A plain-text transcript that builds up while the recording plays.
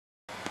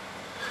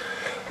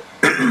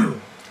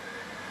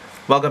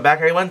Welcome back,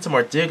 everyone, to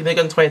more Duke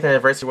Nukem 20th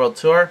Anniversary World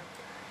Tour.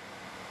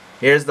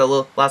 Here's the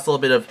last little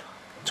bit of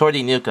Tour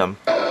de Nukem.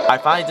 I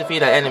finally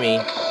defeated that enemy.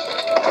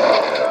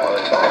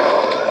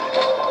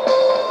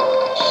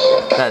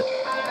 That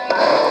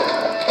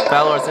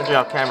Battle Lord Sentry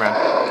off camera.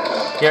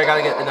 Here I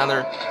gotta get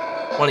another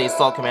one of these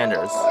assault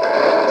commanders.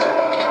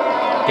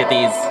 Get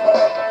these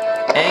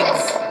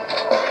eggs.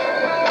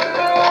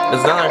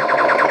 There's another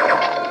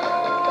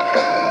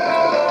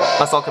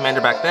assault commander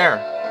back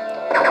there.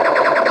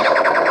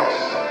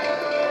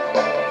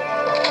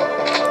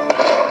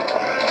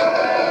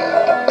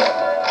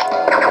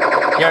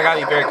 Here I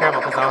gotta be very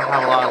careful because I don't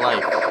have a lot of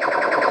life.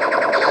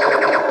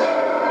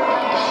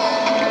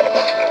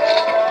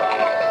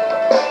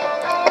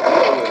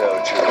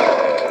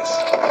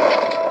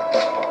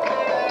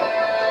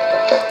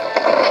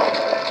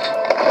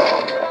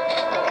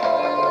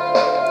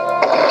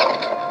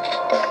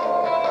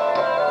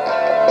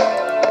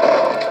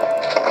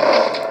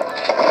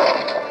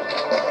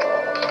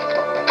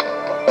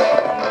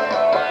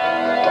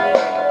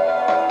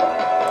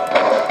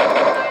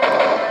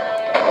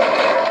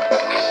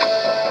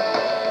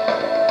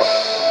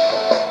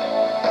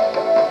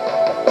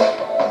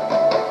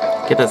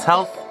 Get this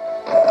health.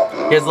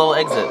 Here's a little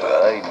exit.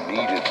 I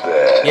needed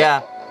that.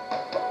 Yeah,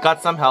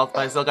 got some health,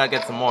 but I still gotta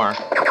get some more.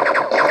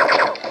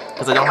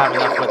 Because I don't have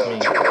enough with me.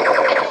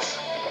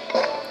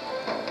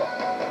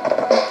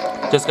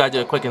 Just gotta do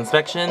a quick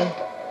inspection.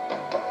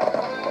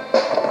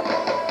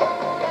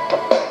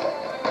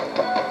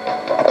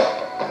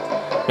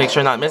 Make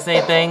sure not miss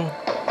anything.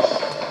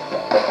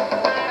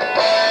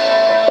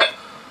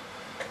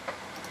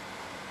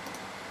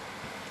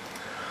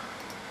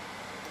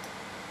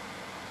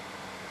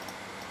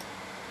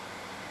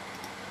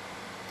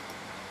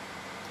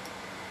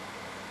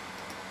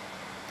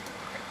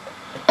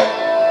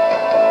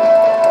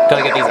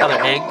 Gotta get these other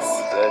eggs.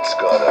 That's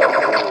gotta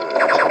hurt.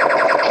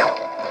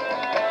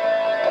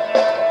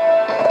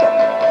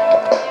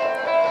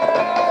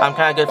 I'm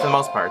kinda good for the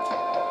most part.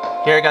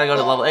 Here I gotta go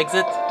to level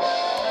exit.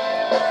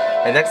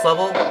 And next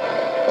level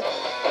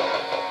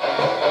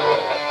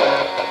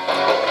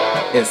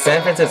is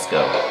San Francisco.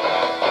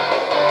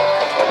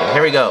 And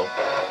here we go.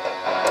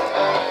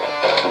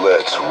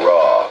 Let's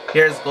rock.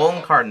 Here's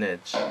Golden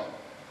Carnage.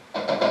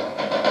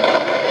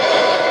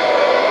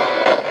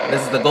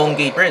 This is the Golden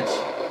Gate Bridge.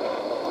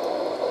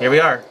 Here we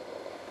are.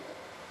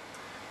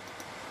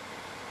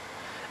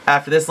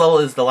 After this level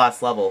is the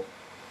last level.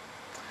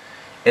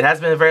 It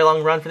has been a very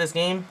long run for this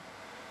game,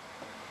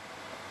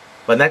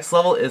 but next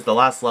level is the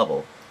last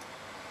level.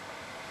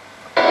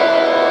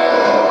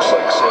 Looks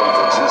like San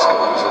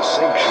Francisco is a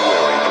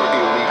sanctuary for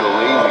illegal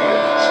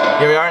aliens.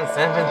 Here we are in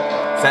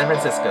San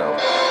Francisco.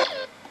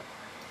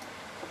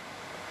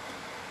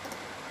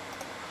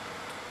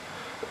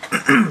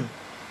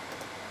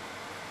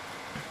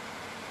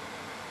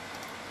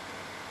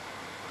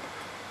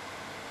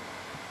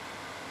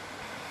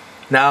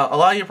 Now, a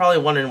lot of you are probably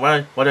wondering,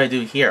 what do I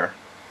do here?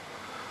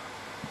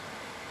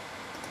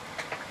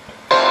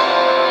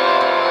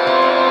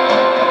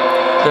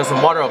 There's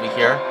some water over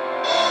here.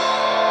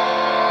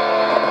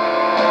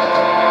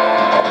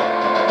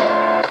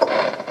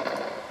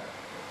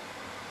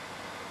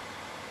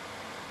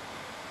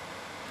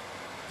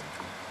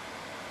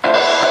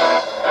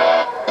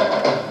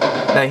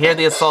 Now here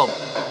the assault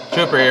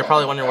trooper, you're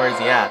probably wondering where is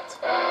he at.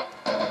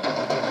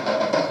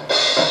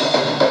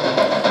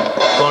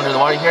 Go under the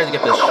water here to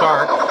get this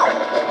shark.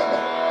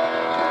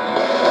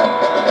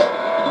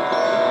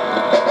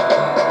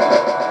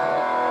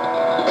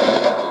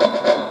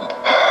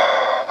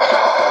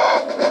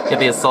 Get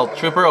the assault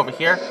trooper over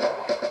here.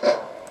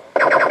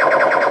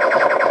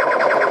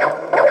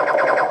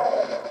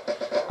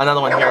 Another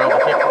one here over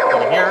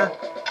here.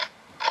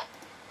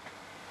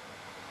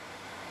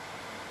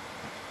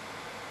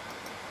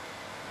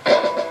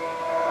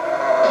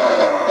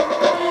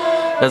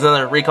 There's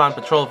another recon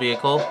patrol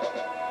vehicle.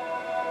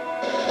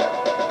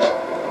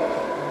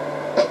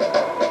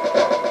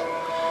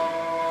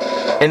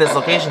 In this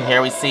location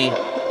here, we see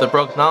the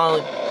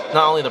not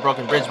only the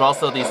broken bridge, but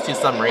also these two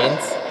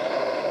submarines.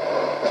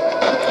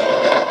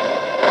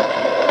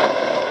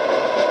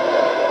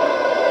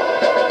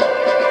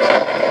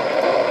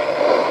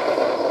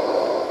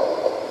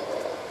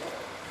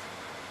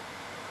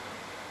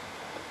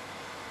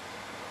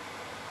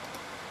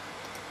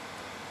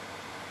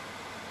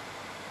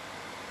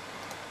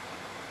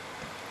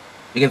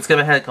 You can skip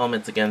ahead a couple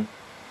minutes again.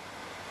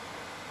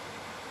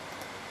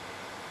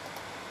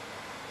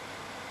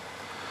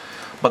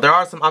 But there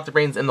are some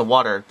octobrains in the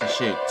water to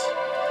shoot.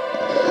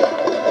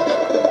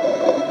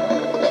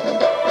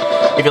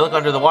 If you look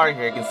under the water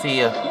here, you can see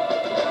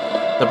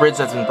the bridge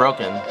that's been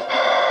broken.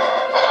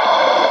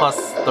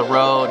 Plus the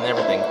road and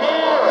everything.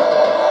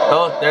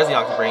 Oh, there's the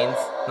octobrains.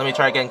 Let me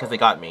try again because they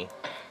got me.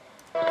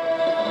 Like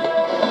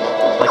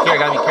here, I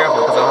gotta be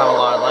careful because I don't have a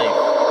lot of life.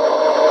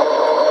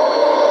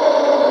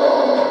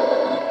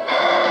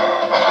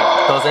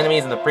 Those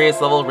enemies in the previous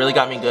level really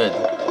got me good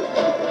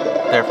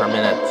there for a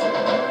minute.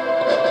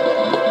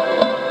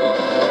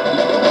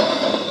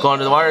 Go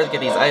under the water to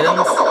get these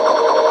items.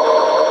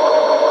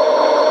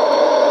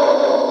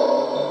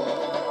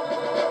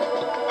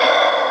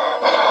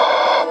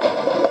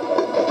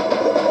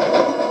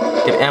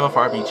 ammo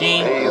for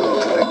RPG.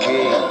 Hail to the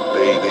king,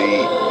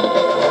 baby.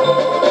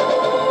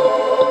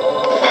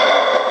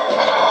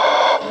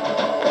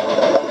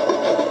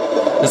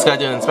 Just gotta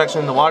do an inspection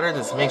in the water,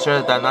 just make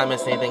sure that I'm not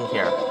missing anything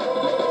here.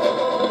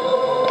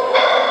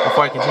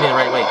 Before I continue the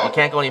right way. You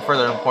can't go any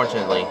further,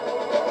 unfortunately.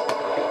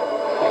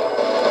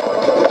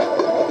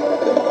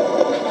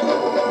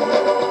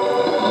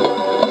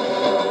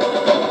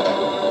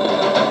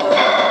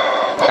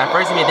 At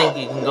first you may think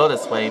you can go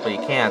this way, but you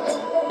can't.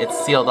 It's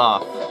sealed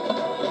off.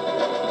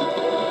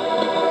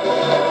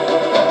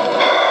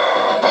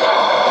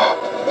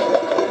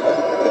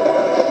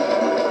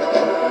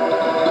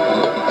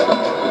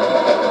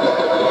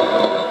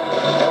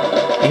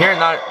 You hear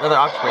another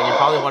octopus, you're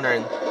probably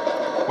wondering,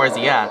 where's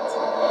he at?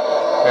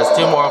 There's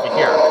two more over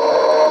here.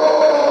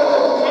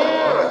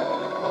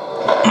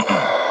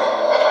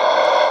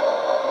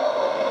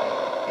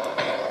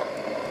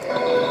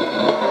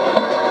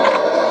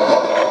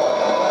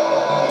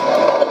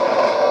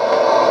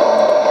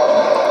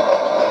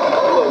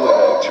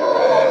 Blow out your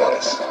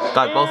ass.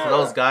 Got both of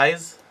those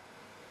guys.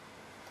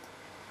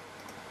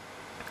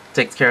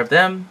 Takes care of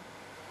them.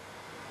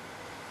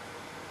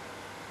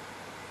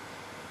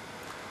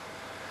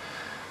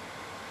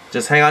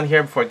 Just hang on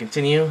here before I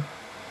continue.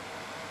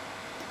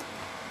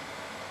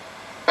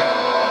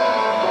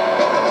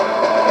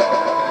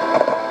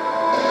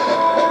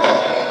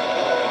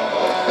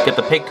 Get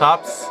the pig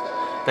cops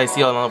that I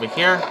see on over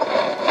here.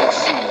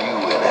 See you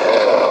in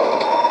hell.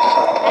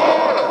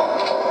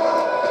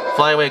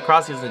 Fly away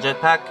across using the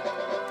jetpack.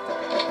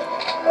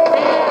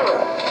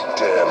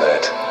 Damn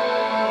it.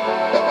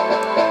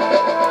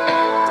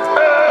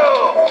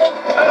 Ow!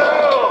 Ow!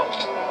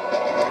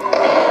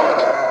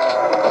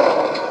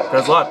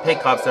 There's a lot of pig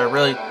cops that are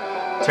really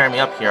tearing me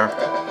up here.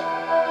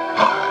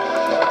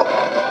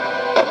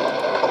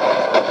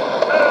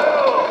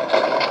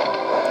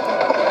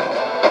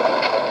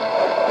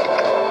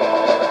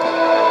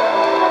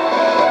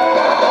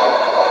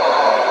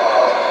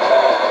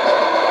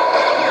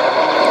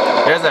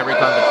 There's that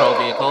recon patrol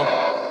vehicle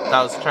that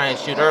I was trying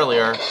to shoot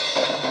earlier.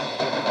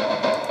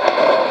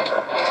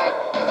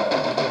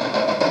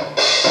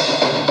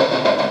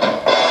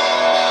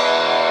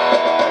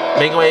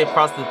 Make your way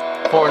across the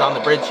forward on the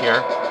bridge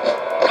here.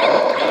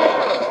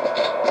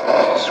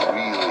 This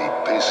really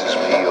pisses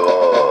me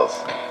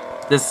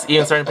off. This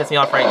even starting to piss me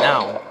off right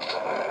now.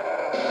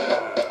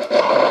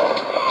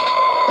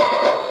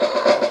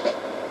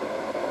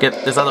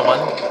 Get this other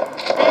one.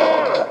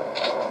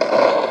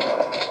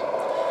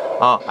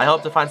 Oh, I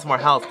hope to find some more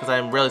health because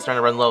I'm really starting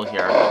to run low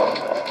here.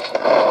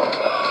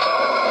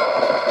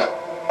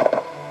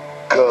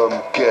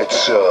 Come get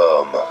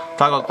some. Talk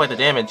about quite the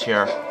damage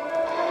here.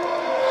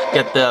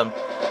 Get the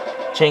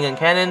chain gun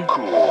cannon.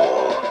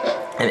 Cool.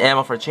 And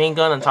ammo for chain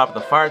gun on top of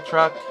the fire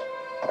truck.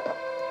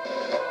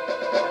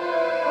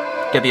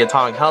 Get the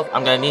atomic health.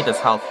 I'm gonna need this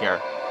health here.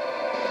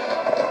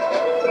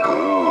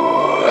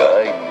 Ooh,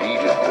 I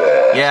needed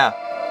that. Yeah,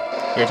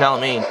 you're telling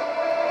me.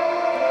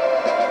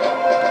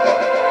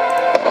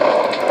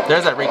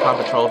 There's that recon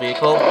patrol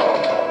vehicle.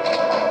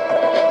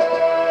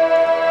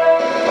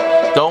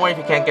 Don't worry if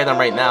you can't get them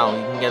right now.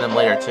 You can get them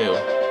later too.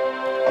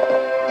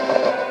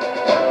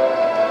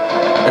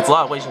 It's a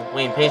lot of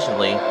waiting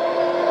patiently.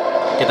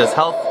 Get this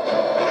health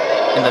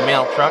in the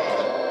mail truck.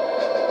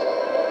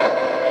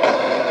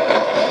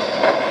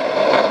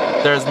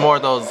 There's more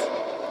of those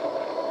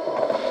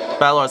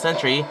Battle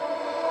Sentry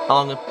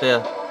along with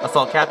the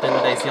assault captain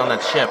they see on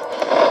that ship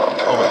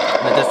over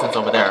in the distance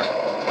over there.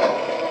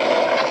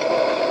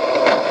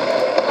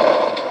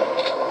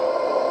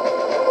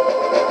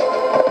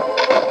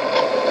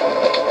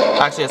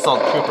 Actually, assault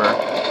trooper.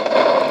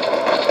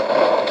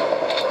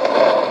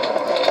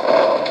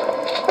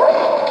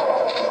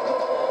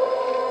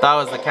 That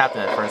was the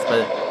captain at first,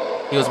 but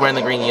he was wearing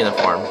the green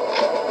uniform.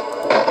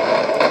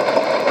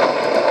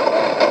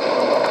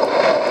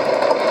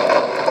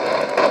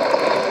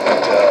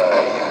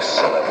 Die, you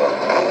son of a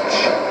bitch.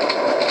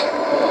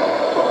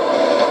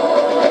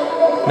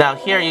 Now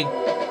here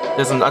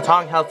there's some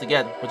atomic health to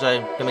get, which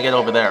I'm gonna get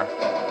over there.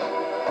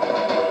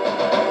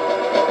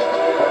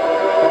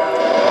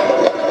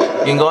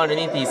 You can go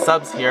underneath these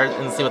subs here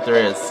and see what there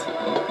is.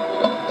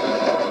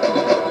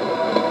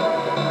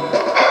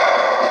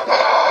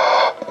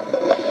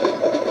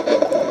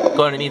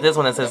 Go underneath this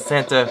one that says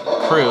Santa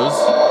Cruz.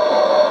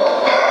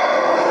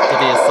 Get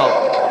the assault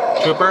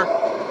trooper.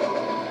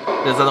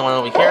 There's another one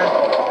over here.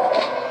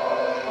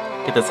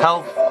 Get this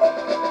health.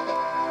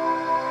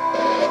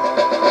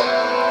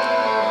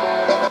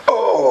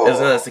 There's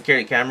another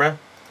security camera.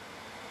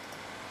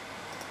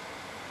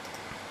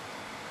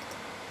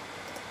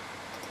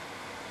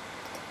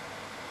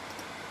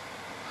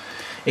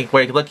 You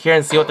can look here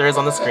and see what there is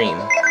on the screen.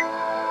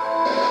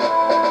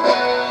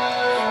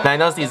 Now I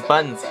notice these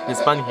buttons, this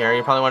button here,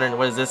 you're probably wondering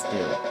what does this do?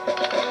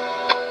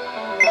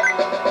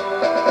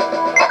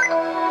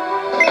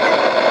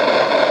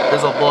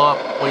 This will blow up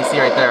what you see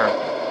right there.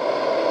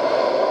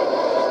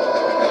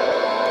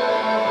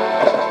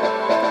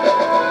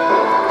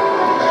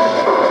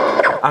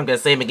 I'm gonna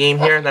save the game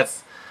here.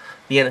 That's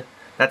the end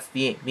that's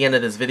the end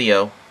of this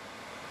video.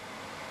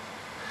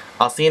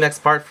 I'll see you next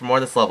part for more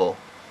of this level.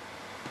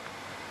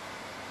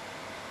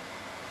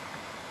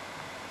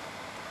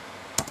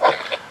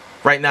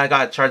 Right now I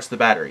gotta charge the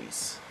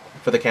batteries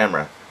for the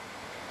camera.